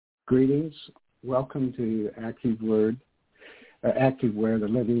Greetings. Welcome to Activeware, the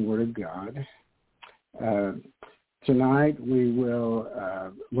Living Word of God. Tonight we will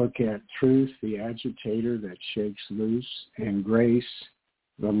look at truth, the agitator that shakes loose, and grace,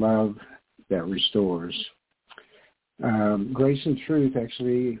 the love that restores. Grace and truth,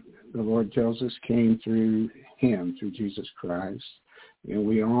 actually, the Lord tells us, came through him, through Jesus Christ. And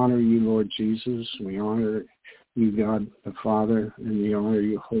we honor you, Lord Jesus. We honor you, God the Father, and we honor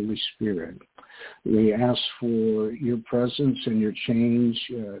you, Holy Spirit. We ask for your presence and your change,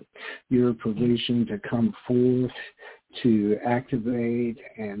 your provision to come forth, to activate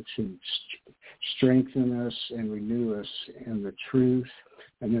and to strengthen us and renew us in the truth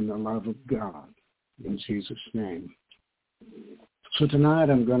and in the love of God. In Jesus' name. So tonight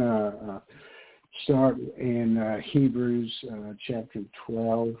I'm going to start in Hebrews chapter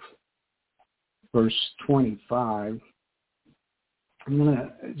 12, verse 25. I'm going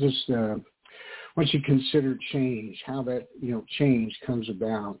to just once you consider change, how that change comes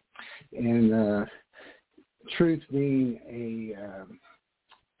about, and truth being a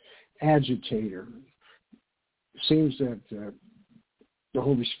agitator. Seems that the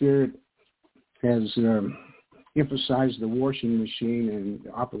Holy Spirit has emphasized the washing machine and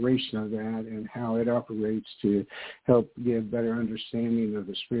the operation of that and how it operates to help give better understanding of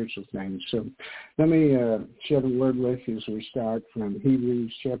the spiritual things. So let me share the word with you as we start from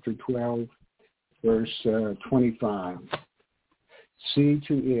Hebrews chapter 12, verse 25. See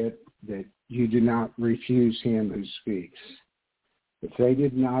to it that you do not refuse him who speaks. If they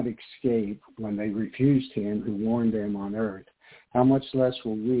did not escape when they refused him who warned them on earth, how much less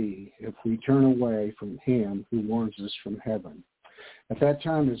will we if we turn away from him who warns us from heaven? At that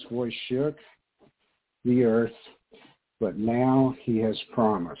time his voice shook the earth, but now he has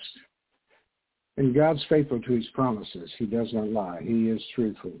promised. And God's faithful to his promises. He does not lie. He is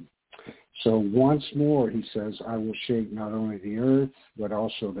truthful. So once more, he says, I will shake not only the earth, but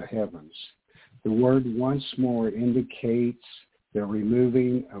also the heavens. The word once more indicates the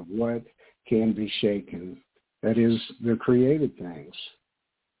removing of what can be shaken. That is, the created things,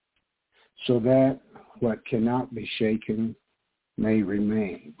 so that what cannot be shaken may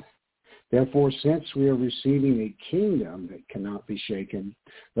remain. Therefore, since we are receiving a kingdom that cannot be shaken,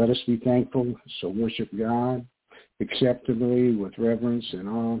 let us be thankful, so worship God acceptably with reverence and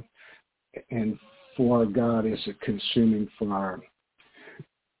awe, and for God is a consuming fire.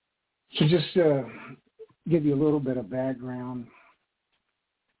 So just give you a little bit of background.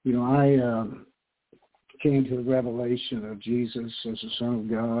 I came to the revelation of Jesus as the Son of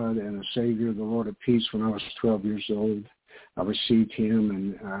God and a Savior, the Lord of peace, when I was 12 years old. I received him,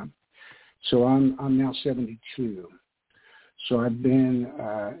 and so I'm now 72. So I've been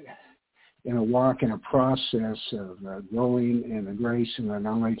in a walk, in a process of growing in the grace and the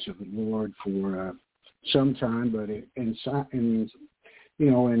knowledge of the Lord for some time, but in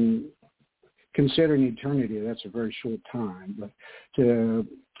considering eternity, that's a very short time. But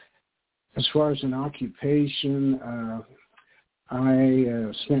as far as an occupation,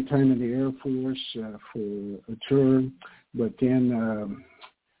 I spent time in the Air Force for a tour, but then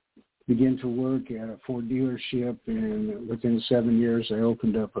began to work at a Ford dealership, and within 7 years I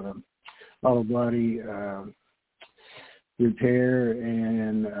opened up a auto body repair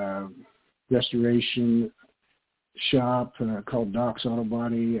and restoration shop called Doc's Auto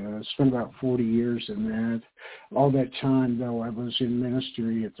Body. Spent about 40 years in that. All that time, though, I was in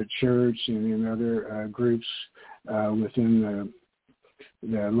ministry at the church and in other groups within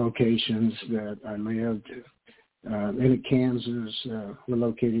the locations that I lived. In Kansas, we're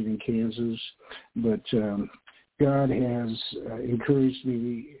located in Kansas, but God has encouraged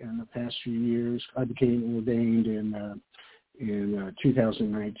me in the past few years. I became ordained in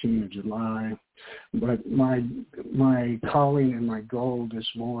 2019 in July, but my calling and my goal is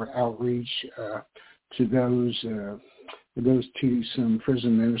more outreach to those to some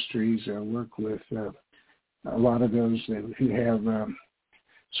prison ministries. I work with a lot of those who have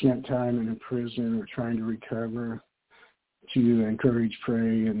spent time in a prison or trying to recover, to encourage,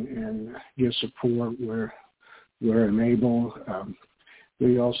 pray, and give support where I'm able.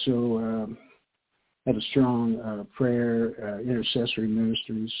 We also have a strong prayer, intercessory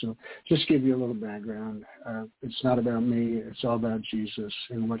ministry. So just give you a little background. It's not about me. It's all about Jesus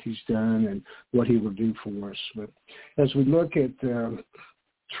and what he's done and what he will do for us. But as we look at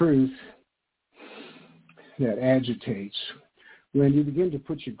truth that agitates, when you begin to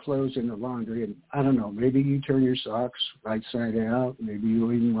put your clothes in the laundry, and I don't know, maybe you turn your socks right side out, maybe you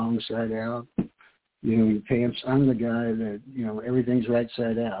leave them wrong side out, your pants. I'm the guy that, everything's right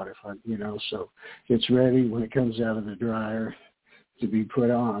side out, so it's ready when it comes out of the dryer. to be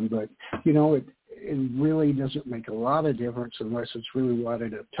put on. But, it really doesn't make a lot of difference unless it's really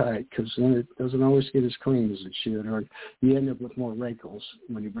wadded up tight, because then it doesn't always get as clean as it should, or you end up with more wrinkles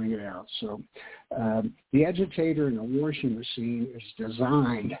when you bring it out. So the agitator in a washing machine is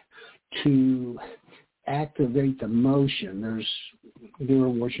designed to activate the motion. There are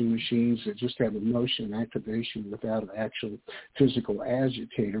washing machines that just have a motion activation without an actual physical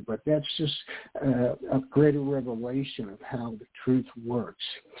agitator, but that's just a greater revelation of how the truth works.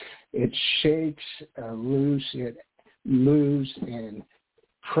 It shakes loose, it moves and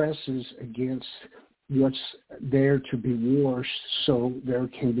presses against what's there to be washed, so there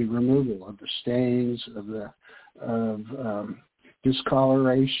can be removal of the stains, of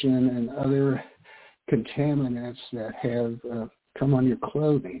discoloration and other contaminants that have come on your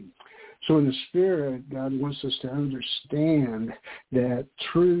clothing. So in the Spirit, God wants us to understand that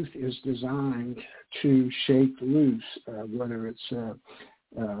truth is designed to shake loose, whether it's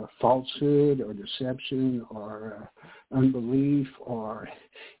falsehood or deception or unbelief or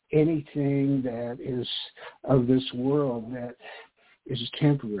anything that is of this world that is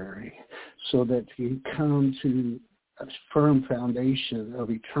temporary, so that you come to a firm foundation of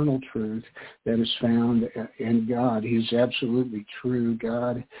eternal truth that is found in God. He's absolutely true.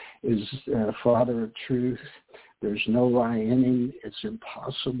 God is Father of truth. There's no lie in him. It's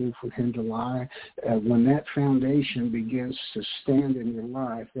impossible for him to lie. When that foundation begins to stand in your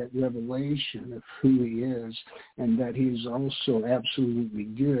life, that revelation of who he is and that he's also absolutely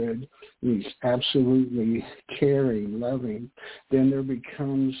good, he's absolutely caring, loving, then there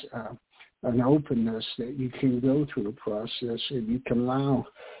becomes an openness that you can go through a process, and you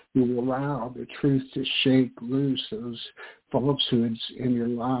will allow the truth to shake loose those falsehoods in your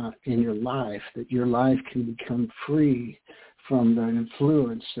life, that your life can become free from the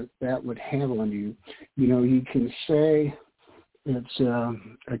influence that would have on you. You can say it's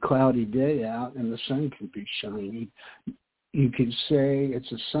a cloudy day out and the sun can be shining. You could say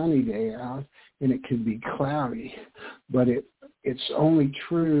it's a sunny day out and it could be cloudy, but it's only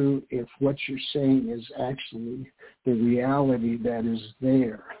true if what you're saying is actually the reality that is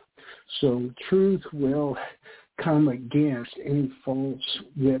there. So truth will come against any false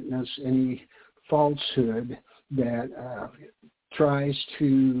witness, any falsehood that tries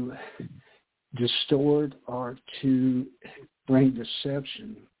to distort or to bring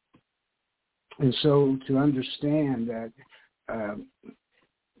deception. And so to understand that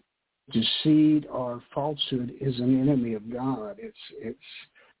deceit or falsehood is an enemy of God. It's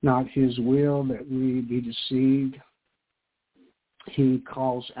not his will that we be deceived. He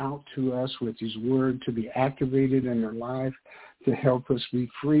calls out to us with his word to be activated in our life to help us be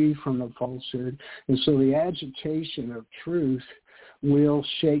free from the falsehood. And so the agitation of truth will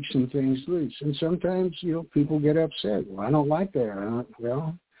shake some things loose. And sometimes, people get upset. Well, I don't like that.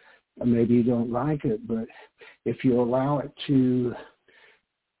 Well, maybe you don't like it, but if you allow it to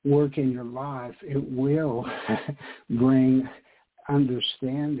work in your life, it will bring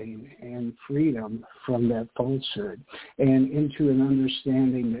understanding and freedom from that falsehood and into an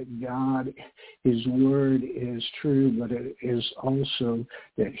understanding that God, his word is true, but it is also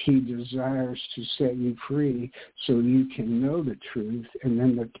that he desires to set you free so you can know the truth, and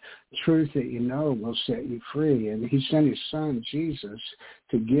then the truth that you know will set you free. And he sent his son, Jesus,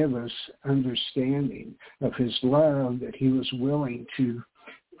 to give us understanding of his love, that he was willing to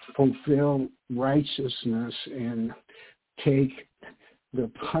fulfill righteousness and take the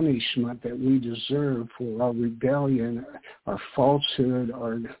punishment that we deserve for our rebellion, our falsehood,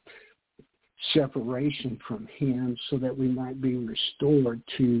 our separation from him, so that we might be restored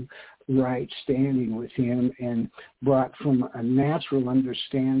to right standing with him and brought from a natural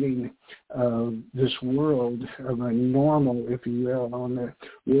understanding of this world, of a normal, if you will, on the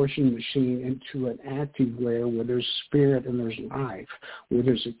washing machine, into an active way where there's spirit and there's life, where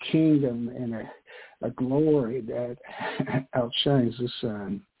there's a kingdom and a glory that outshines the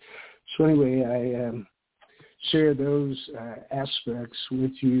sun. So anyway, I share those aspects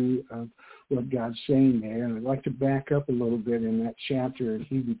with you of what God's saying there. And I'd like to back up a little bit in that chapter in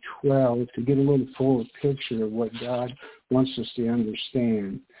Hebrews 12 to get a little fuller picture of what God wants us to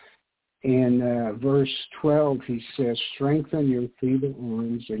understand. In verse 12, he says, strengthen your feeble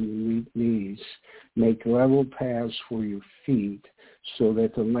arms and your weak knees. Make level paths for your feet, so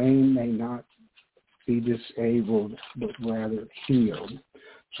that the lame may not be disabled, but rather healed.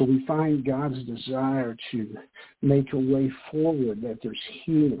 So we find God's desire to make a way forward, that there's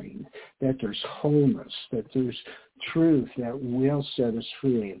healing, that there's wholeness, that there's truth that will set us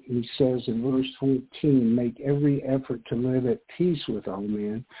free. He says in verse 14, make every effort to live at peace with all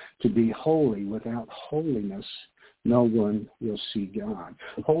men, to be holy. Without holiness, no one will see God.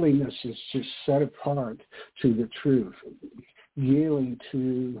 Holiness is just set apart to the truth, yielding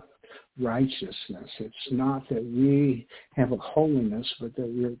to righteousness. It's not that we have a holiness, but that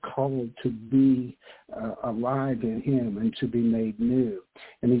we're called to be alive in him and to be made new.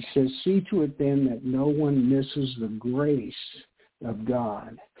 And he says, see to it then that no one misses the grace of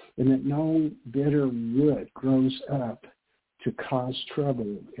God, and that no bitter root grows up to cause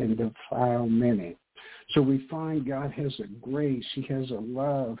trouble and defile many. So we find God has a grace. He has a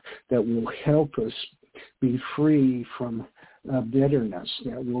love that will help us be free from bitterness,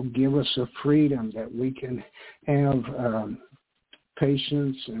 that will give us a freedom that we can have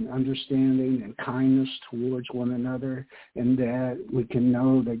patience and understanding and kindness towards one another, and that we can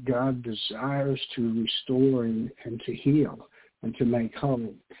know that God desires to restore and to heal and to make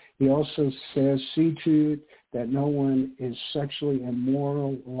whole. He also says, see to it that no one is sexually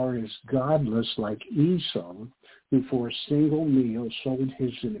immoral or is godless like Esau, who for a single meal sold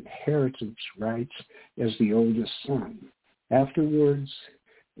his inheritance rights as the oldest son. Afterwards,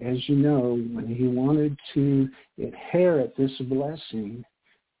 as you know, when he wanted to inherit this blessing,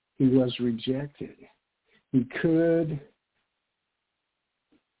 he was rejected. He could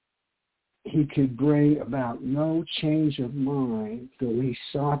bring about no change of mind, though he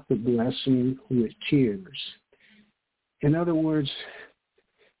sought the blessing with tears. In other words,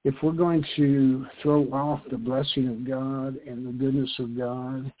 if we're going to throw off the blessing of God and the goodness of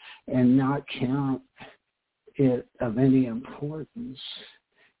God and not count it of any importance,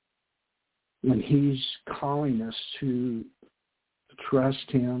 when he's calling us to trust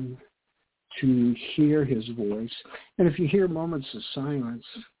him, to hear his voice, and if you hear moments of silence,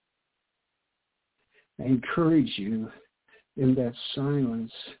 I encourage you in that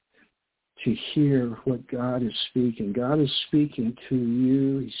silence to hear what God is speaking. God is speaking to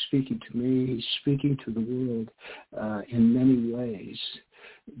you. He's speaking to me. He's speaking to the world in many ways.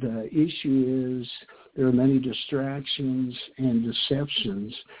 The issue is there are many distractions and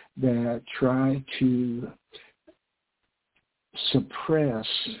deceptions that try to suppress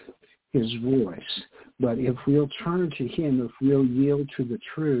his voice. But if we'll turn to him, if we'll yield to the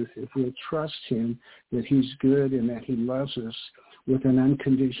truth, if we'll trust him that he's good and that he loves us with an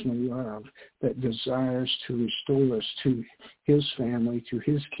unconditional love that desires to restore us to his family, to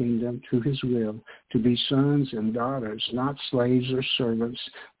his kingdom, to his will, to be sons and daughters, not slaves or servants,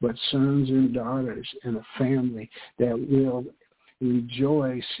 but sons and daughters in a family that will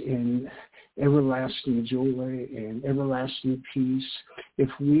rejoice in everlasting joy and everlasting peace. If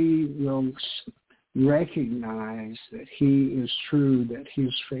we will recognize that he is true, that he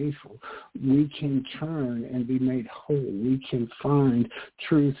is faithful, we can turn and be made whole. We can find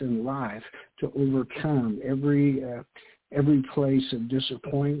truth in life to overcome every place of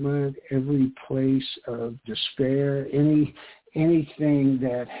disappointment, every place of despair, anything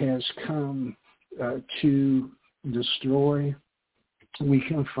that has come to destroy. We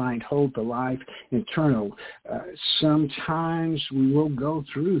can find hope, a life eternal. Sometimes we will go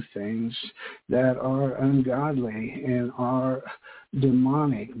through things that are ungodly and are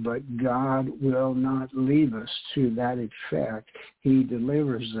demonic, but God will not leave us to that effect. He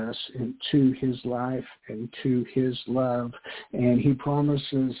delivers us into his life and to his love, and he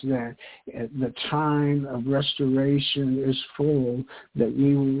promises that at the time of restoration is full, that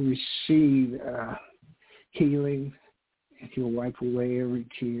we will receive healing, and he'll wipe away every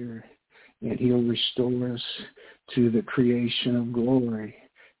tear, and he'll restore us to the creation of glory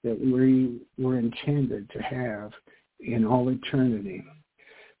that we were intended to have in all eternity.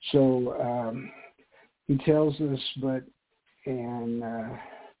 So he tells us, but in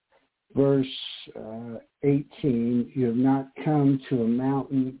verse 18, you have not come to a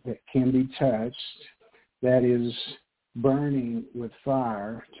mountain that can be touched, that is burning with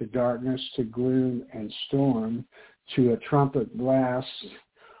fire, to darkness, to gloom and storm, to a trumpet blast,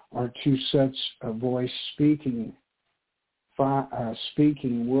 or to such a voice speaking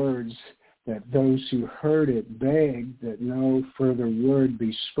words that those who heard it begged that no further word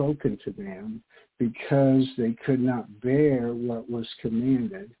be spoken to them, because they could not bear what was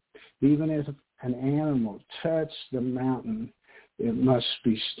commanded. Even if an animal touched the mountain, it must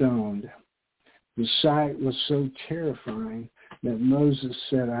be stoned. The sight was so terrifying that Moses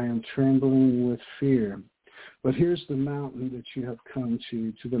said, I am trembling with fear. But here's the mountain that you have come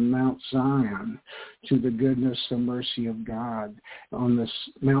to the Mount Zion, to the goodness and mercy of God. On this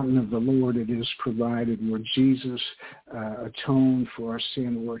mountain of the Lord it is provided, where Jesus atoned for our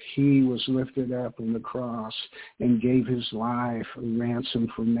sin, where he was lifted up on the cross and gave his life a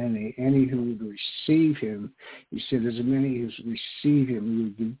ransom for many. Any who would receive him, he said, as many as receive him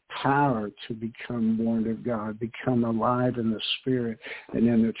would be power to become born of God, become alive in the Spirit and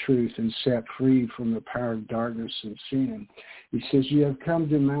in the truth, and set free from the power of darkness and sin. He says, you have come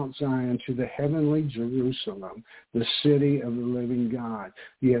to Mount Zion, to the heavenly Jerusalem, the city of the living God.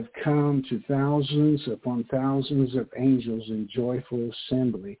 You have come to thousands upon thousands of angels in joyful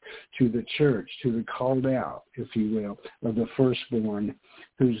assembly, to the church, to the called out, if you will, of the firstborn,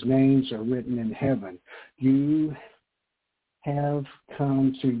 whose names are written in heaven. You have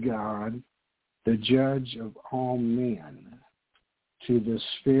come to God, the judge of all men, to the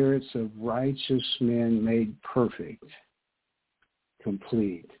spirits of righteous men made perfect,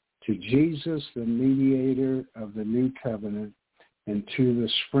 complete, to Jesus, the mediator of the new covenant, and to the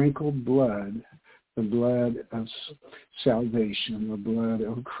sprinkled blood, the blood of salvation, the blood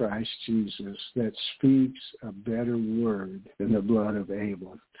of Christ Jesus, that speaks a better word than the blood of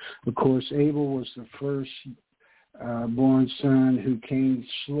Abel. Of course, Abel was the first born son who Cain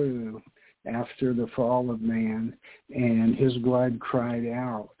slew after the fall of man, and his blood cried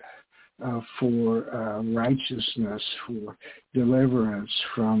out for righteousness, for deliverance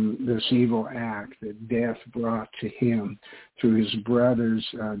from this evil act that death brought to him through his brother's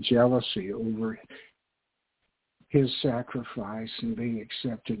jealousy over his sacrifice and being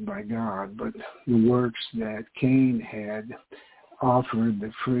accepted by God. But the works that Cain had offered,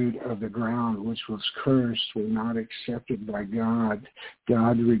 the fruit of the ground, which was cursed, were not accepted by God.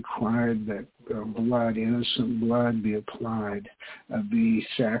 God required that blood, innocent blood, be applied, be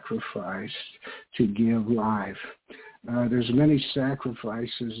sacrificed to give life. There's many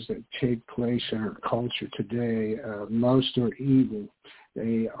sacrifices that take place in our culture today. Most are evil.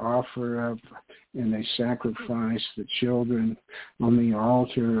 They offer up and they sacrifice the children on the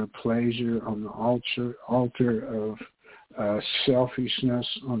altar of pleasure, on the altar of selfishness,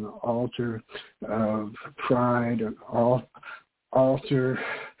 on the altar of pride, an altar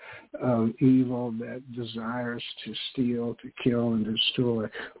of evil that desires to steal, to kill, and destroy.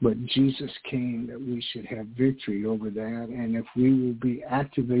 But Jesus came that we should have victory over that. And if we will be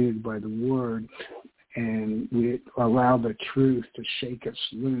activated by the Word and we allow the truth to shake us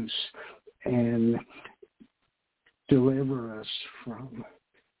loose and deliver us from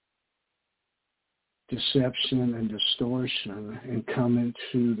deception and distortion and come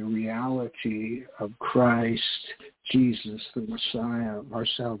into the reality of Christ, Jesus, the Messiah, our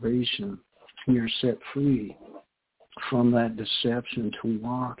salvation, we are set free from that deception to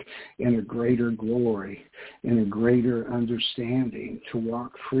walk in a greater glory, in a greater understanding, to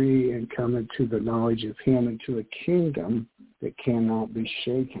walk free and come into the knowledge of him, into a kingdom that cannot be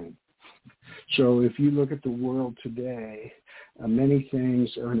shaken. So if you look at the world today, many things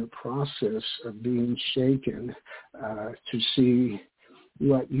are in a process of being shaken to see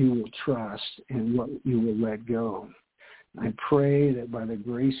what you will trust and what you will let go. I pray that by the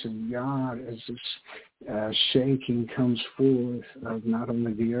grace of God, as this shaking comes forth of not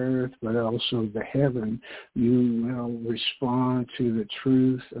only the earth but also the heaven, you will respond to the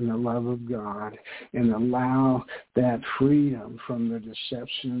truth and the love of God and allow that freedom from the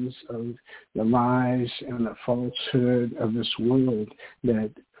deceptions of the lies and the falsehood of this world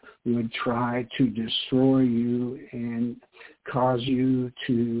that would try to destroy you and cause you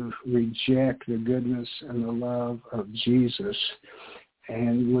to reject the goodness and the love of Jesus.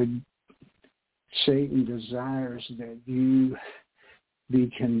 And Satan desires that you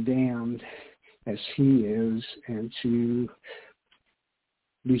be condemned as he is and to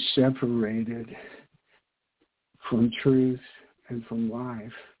be separated from truth and from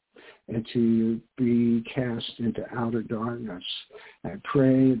life, and to be cast into outer darkness. I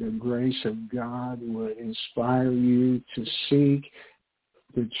pray the grace of God would inspire you to seek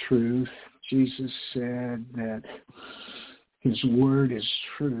the truth. Jesus said that his word is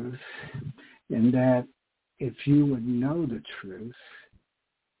truth, and that if you would know the truth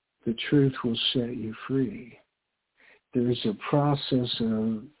will set you free. There is a process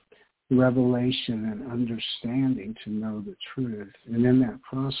of revelation and understanding to know the truth. And in that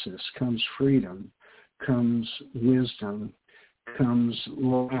process comes freedom, comes wisdom, comes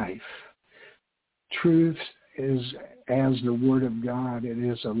life. Truth is, as the Word of God, it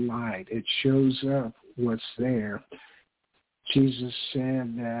is a light. It shows up what's there. Jesus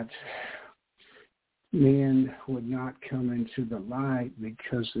said that men would not come into the light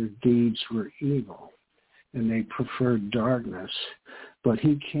because their deeds were evil. and they preferred darkness. But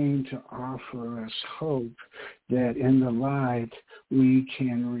he came to offer us hope that in the light we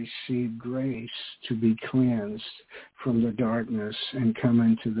can receive grace to be cleansed from the darkness and come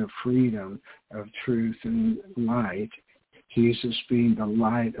into the freedom of truth and light. Jesus being the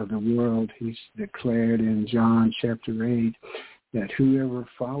light of the world, he's declared in John chapter 8 that whoever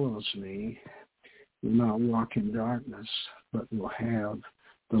follows me will not walk in darkness, but will have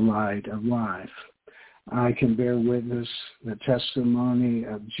the light of life. I can bear witness. The testimony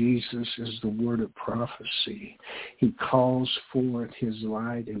of Jesus is the word of prophecy. He calls forth his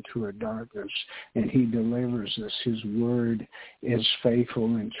light into a darkness, and he delivers us. His word is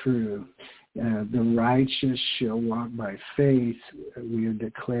faithful and true. The righteous shall walk by faith. We have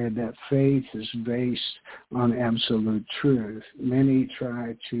declared that faith is based on absolute truth. Many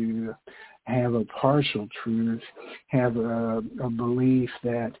try to have a partial truth, have a belief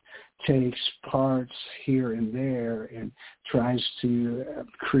that takes parts here and there and tries to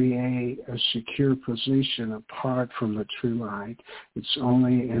create a secure position apart from the true light. It's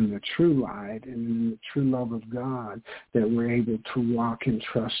only in the true light and in the true love of God that we're able to walk and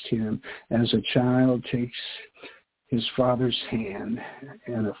trust him. As a child takes his father's hand,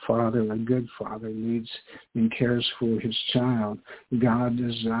 and a good father leads and cares for his child, God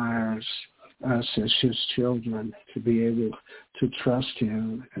desires us as his children to be able to trust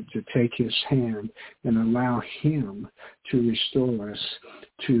him and to take his hand and allow him to restore us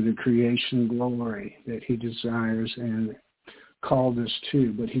to the creation glory that he desires and called us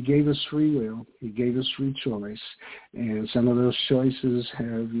to. But he gave us free will. He gave us free choice. And some of those choices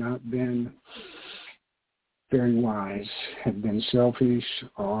have not been very wise, have been selfish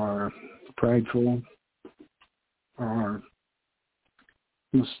or prideful or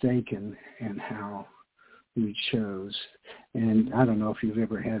mistaken in how we chose. And I don't know if you've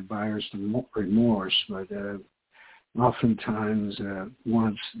ever had buyer's remorse, but oftentimes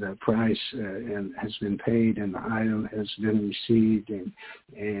once the price has been paid and the item has been received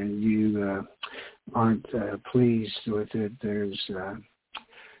and you aren't pleased with it, there's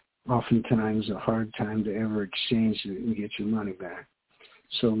oftentimes a hard time to ever exchange it and get your money back.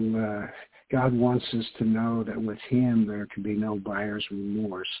 So God wants us to know that with him there can be no buyer's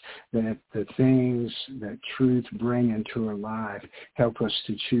remorse, that the things that truth bring into our life help us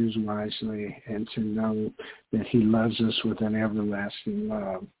to choose wisely and to know that he loves us with an everlasting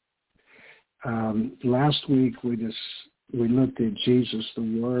love. Last week we looked at Jesus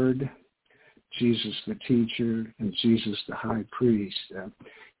the Word, Jesus the Teacher, and Jesus the High Priest.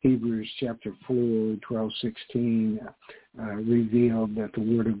 Hebrews chapter 4, 12, 16 revealed that the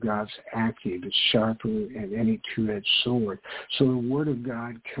Word of God's active. It's sharper than any two-edged sword. So the Word of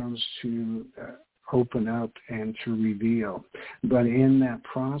God comes to open up and to reveal. But in that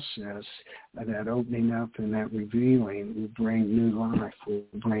process, that opening up and that revealing will bring new life, will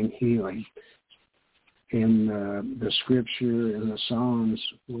bring healing. In the scripture, in the Psalms,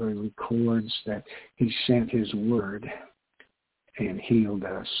 where it records that he sent his word and healed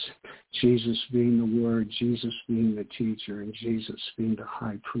us. Jesus being the Word, Jesus being the teacher, and Jesus being the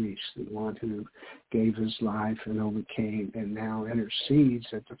high priest, the one who gave his life and overcame and now intercedes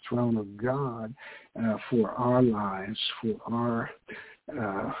at the throne of God for our lives, for our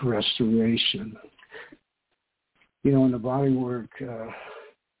restoration. You know, in the bodywork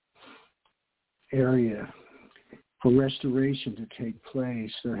area, for restoration to take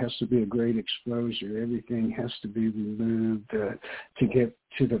place, there has to be a great exposure. Everything has to be removed to get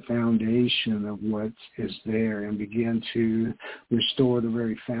to the foundation of what is there and begin to restore the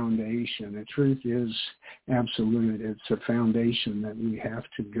very foundation. The truth is absolute. It's a foundation that we have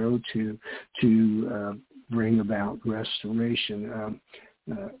to go to bring about restoration.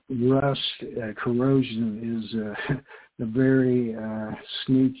 Rust, corrosion is a very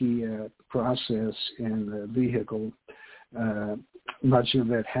sneaky process in the vehicle. Much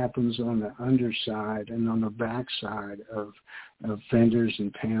of it happens on the underside and on the backside of fenders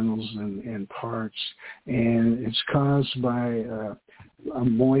and panels and parts. And it's caused by a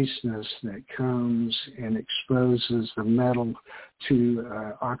moistness that comes and exposes the metal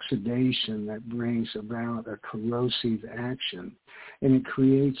to oxidation that brings about a corrosive action. And it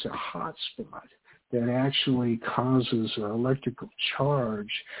creates a hot spot that actually causes an electrical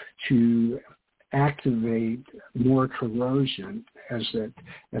charge to activate more corrosion as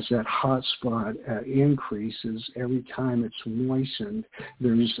that hot spot increases. Every time it's moistened,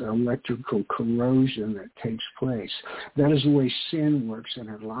 there's electrical corrosion that takes place. That is the way sin works in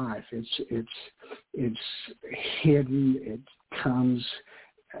our life. It's hidden. It comes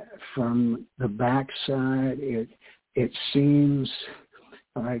from the backside. It seems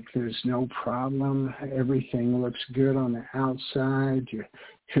like there's no problem. Everything looks good on the outside. You're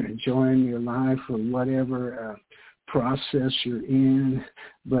enjoying your life or whatever process you're in,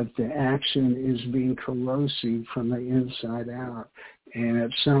 but the action is being corrosive from the inside out. And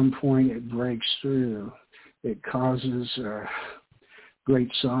at some point it breaks through. It causes great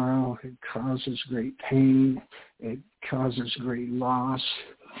sorrow. It causes great pain. It causes great loss.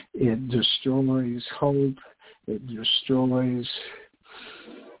 It destroys hope. It destroys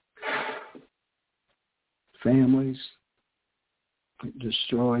families. It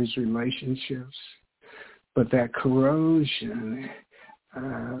destroys relationships. But that corrosion,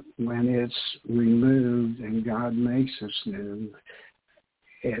 when it's removed and God makes us new,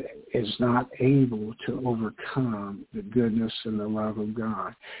 it is not able to overcome the goodness and the love of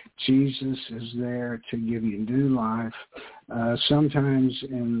God. Jesus is there to give you new life. Sometimes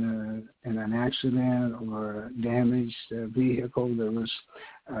in an accident or a damaged vehicle, there was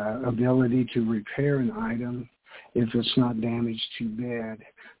ability to repair an item if it's not damaged too bad.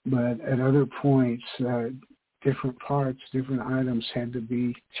 But at other points, different parts, different items had to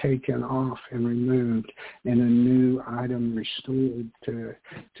be taken off and removed and a new item restored to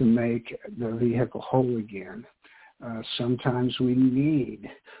make the vehicle whole again. Sometimes we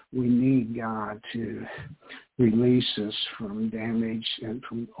need God to release us from damage and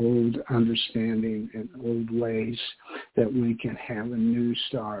from old understanding and old ways that we can have a new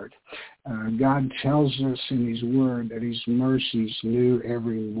start. God tells us in his word that his mercies new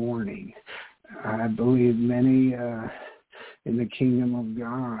every morning. I believe many in the kingdom of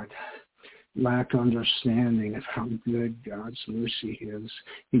God lack understanding of how good God's mercy is.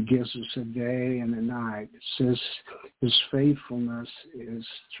 He gives us a day and a night. It says his faithfulness is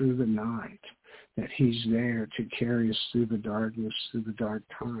through the night, that he's there to carry us through the darkness, through the dark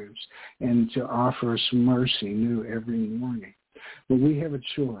times, and to offer us mercy new every morning. But we have a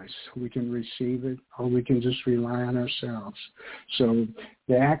choice. We can receive it or we can just rely on ourselves. So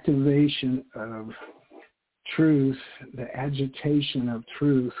the activation of truth, the agitation of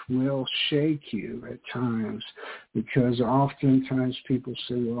truth will shake you at times, because oftentimes people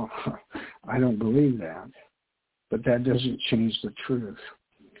say, well, I don't believe that. But that doesn't change the truth.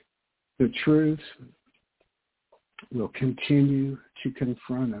 The truth will continue to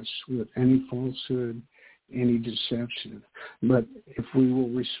confront us with any falsehood, any deception. But if we will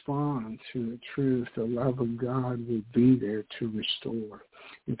respond to the truth, the love of God will be there to restore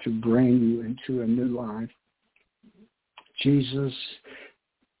and to bring you into a new life. Jesus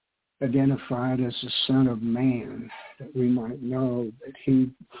identified as the Son of Man, that we might know that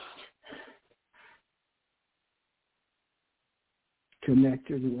he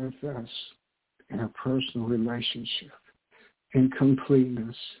connected with us in a personal relationship in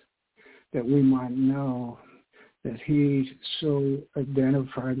completeness, that we might know that he so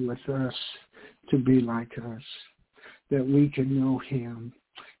identified with us to be like us, that we could know him.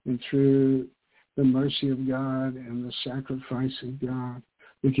 And through the mercy of God and the sacrifice of God,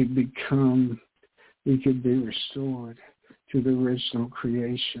 we could be restored to the original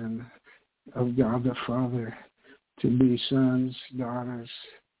creation of God the Father, to be sons, daughters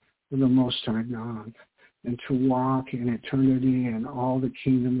of the Most High God, and to walk in eternity and all the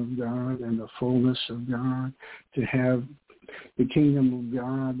kingdom of God and the fullness of God, to have the kingdom of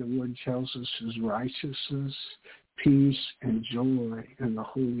God, the word tells us, is righteousness, peace, and joy in the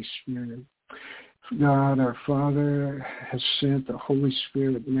Holy Spirit. God, our Father, has sent the Holy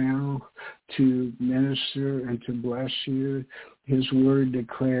Spirit now to minister and to bless you. His word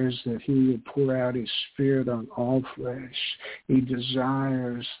declares that he will pour out his Spirit on all flesh. He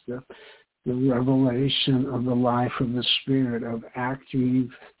desires the revelation of the life of the Spirit, of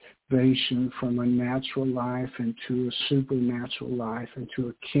activation from a natural life into a supernatural life, into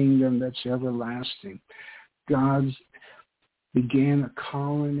a kingdom that's everlasting. God began a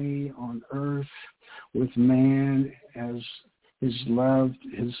colony on earth with man as his loved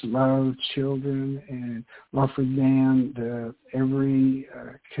children, and offered them every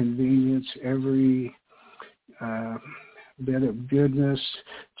convenience, every bit of goodness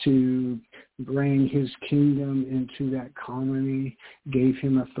to bring his kingdom into that colony, gave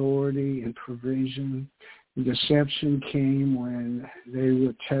him authority and provision. Deception came when they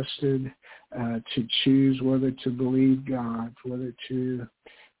were tested to choose whether to believe God, whether to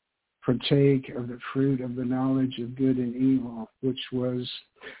partake of the fruit of the knowledge of good and evil, which was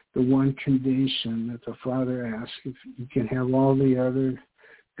the one condition that the Father asked. If you can have all the other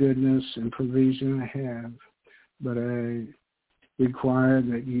goodness and provision I have, but I require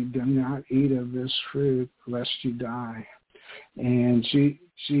that you do not eat of this fruit lest you die. And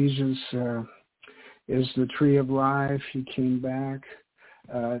Jesus is the tree of life. He came back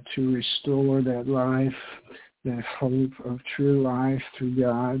to restore that life, that hope of true life through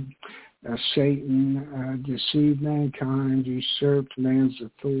God. Satan deceived mankind, usurped man's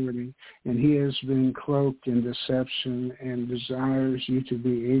authority, and he has been cloaked in deception and desires you to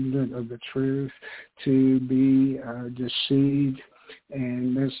be ignorant of the truth, to be deceived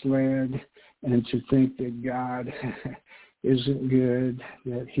and misled, and to think that God isn't good,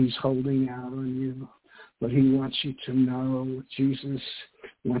 that he's holding out on you. But he wants you to know, Jesus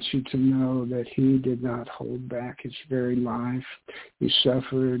wants you to know that he did not hold back his very life. He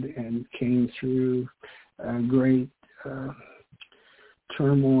suffered and came through great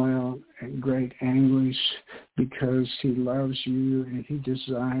turmoil and great anguish because he loves you and he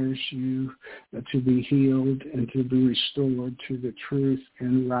desires you to be healed and to be restored to the truth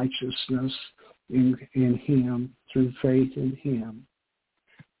and righteousness in him, through faith in him.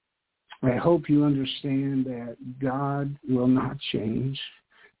 I hope you understand that God will not change,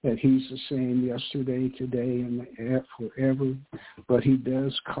 that he's the same yesterday, today, and forever, but he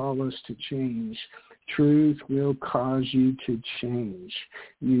does call us to change. Truth will cause you to change.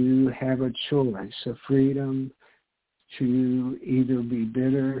 You have a choice, a freedom to either be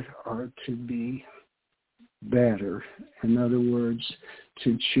bitter or to be better. In other words,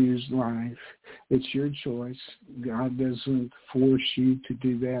 to choose life. It's your choice. God doesn't force you to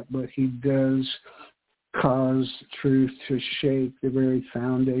do that, but he does cause truth to shake the very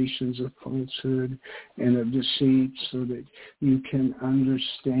foundations of falsehood and of deceit so that you can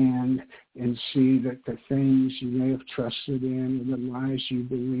understand and see that the things you may have trusted in and the lies you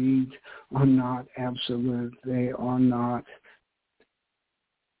believed are not absolute. They are not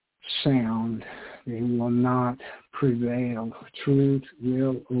sound. They will not prevail. Truth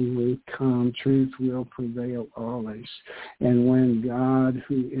will overcome. Truth will prevail always. And when God,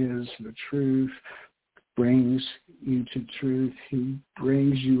 who is the truth, brings you to truth, he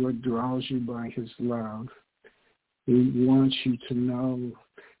brings you or draws you by his love. He wants you to know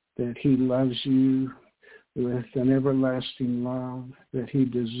that he loves you with an everlasting love, that he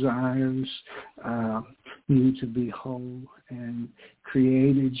desires you to be whole and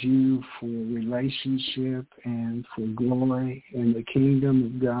created you for relationship and for glory in the kingdom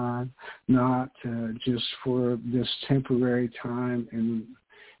of God, not just for this temporary time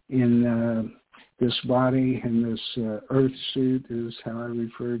in this body and this earth suit is how I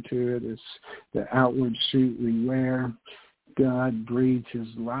refer to it. It's the outward suit we wear. God breathed his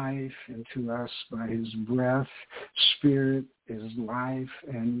life into us by his breath. Spirit is life.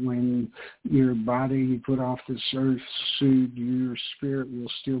 And when your body, you put off this earth suit, your spirit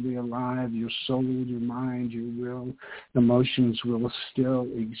will still be alive. Your soul, your mind, your will, emotions will still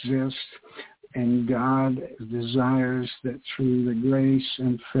exist. And God desires that through the grace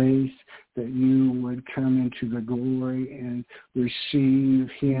and faith that you would come into the glory and receive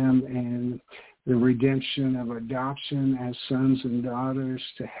him and the redemption of adoption as sons and daughters,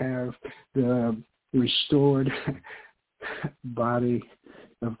 to have the restored body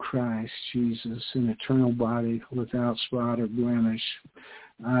of Christ Jesus, an eternal body without spot or blemish.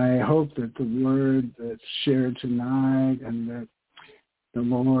 I hope that the word that's shared tonight and that the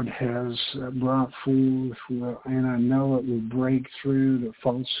Lord has brought forth, and I know it will break through the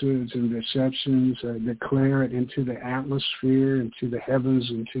falsehoods and deceptions, declare it into the atmosphere, into the heavens,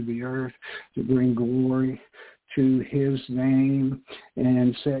 into the earth, to bring glory to his name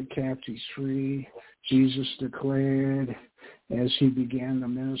and set captives free. Jesus declared as he began the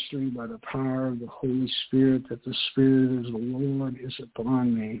ministry by the power of the Holy Spirit that the Spirit of the Lord is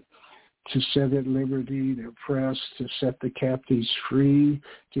upon me, to set at liberty the oppressed, to set the captives free,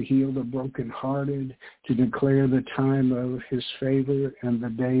 to heal the brokenhearted, to declare the time of his favor and the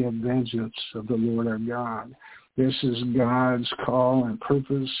day of vengeance of the Lord our God. This is God's call and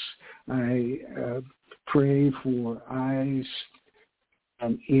purpose. I pray for eyes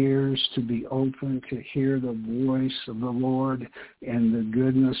and ears to be open to hear the voice of the Lord and the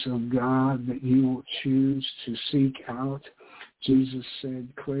goodness of God that you will choose to seek out. Jesus said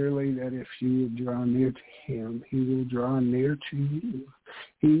clearly that if you will draw near to him, he will draw near to you.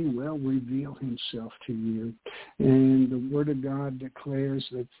 He will reveal himself to you. And the Word of God declares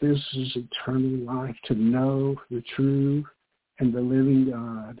that this is eternal life, to know the true and the living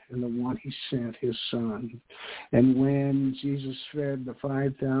God and the one he sent, his Son. And when Jesus fed the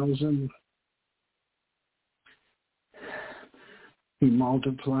 5,000, he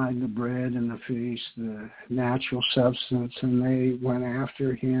multiplied the bread and the fish, the natural substance, and they went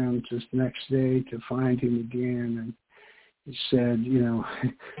after him just next day to find him again. And he said,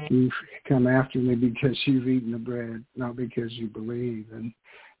 you've come after me because you've eaten the bread, not because you believe.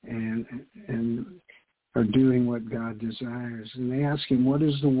 And are doing what God desires. And they ask him, what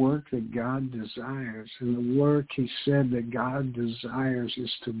is the work that God desires? And the work, he said, that God desires is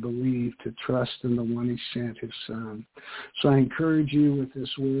to believe, to trust in the one he sent, his Son. So I encourage you with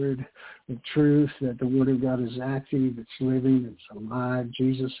this word of truth, that the Word of God is active, it's living, it's alive.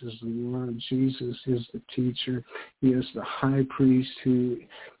 Jesus is the Word. Jesus is the teacher. He is the high priest who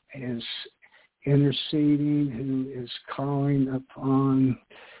is interceding, who is calling upon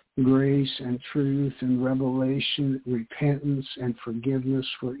grace and truth and revelation, repentance and forgiveness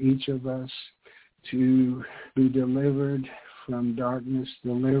for each of us, to be delivered from darkness,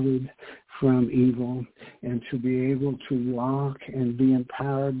 delivered from evil, and to be able to walk and be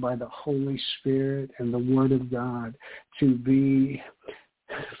empowered by the Holy Spirit and the Word of God, to be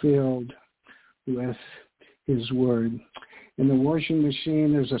filled with his Word. In the washing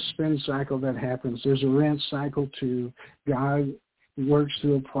machine, there's a spin cycle that happens. There's a rinse cycle too. God works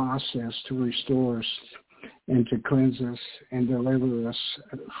through a process to restore us and to cleanse us and deliver us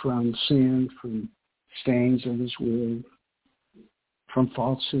from sin, from stains of this world, from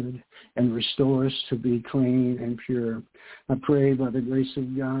falsehood, and restore us to be clean and pure. I pray by the grace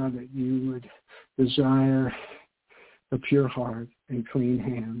of God that you would desire a pure heart and clean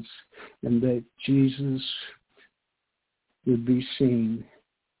hands, and that Jesus would be seen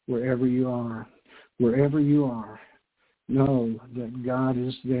wherever you are. Wherever you are, know that God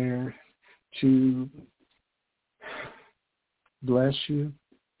is there to bless you.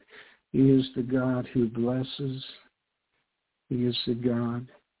 He is the God who blesses. He is the God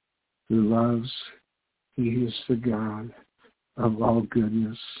who loves. He is the God of all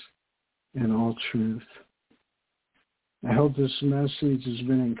goodness and all truth. I hope this message has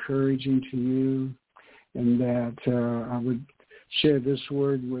been encouraging to you, and that I would share this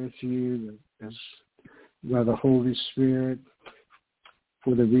word with you as by the Holy Spirit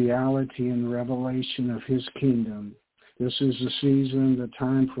for the reality and revelation of his kingdom. This is the season, the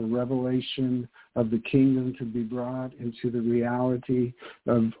time for revelation of the kingdom to be brought into the reality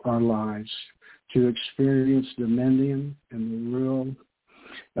of our lives, to experience dominion and the rule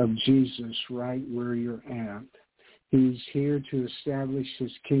of Jesus right where you're at. He's here to establish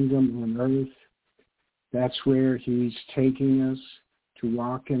his kingdom on earth. That's where he's taking us, to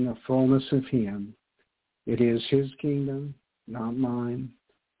walk in the fullness of him. It is his kingdom, not mine,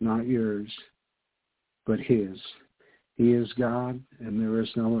 not yours, but his. He is God, and there is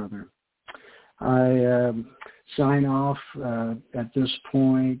no other. I sign off at this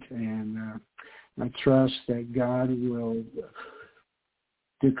point, and I trust that God will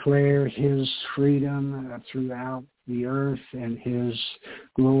declare his freedom throughout the earth, and his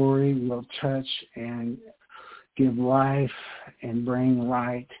glory will touch and give life and bring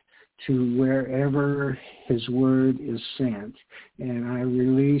light to wherever his word is sent. And I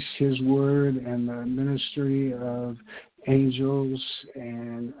release his word and the ministry of angels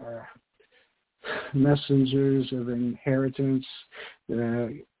and messengers of inheritance,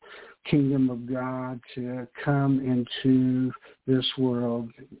 the kingdom of God, to come into this world,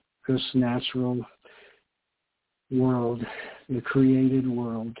 this natural world, the created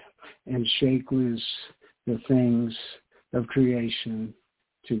world, and shake loose the things of creation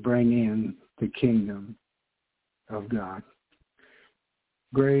to bring in the kingdom of God.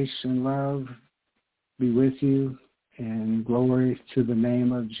 Grace and love be with you, and glory to the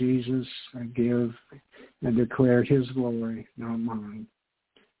name of Jesus. I give and declare his glory, not mine.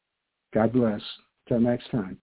 God bless. Till next time.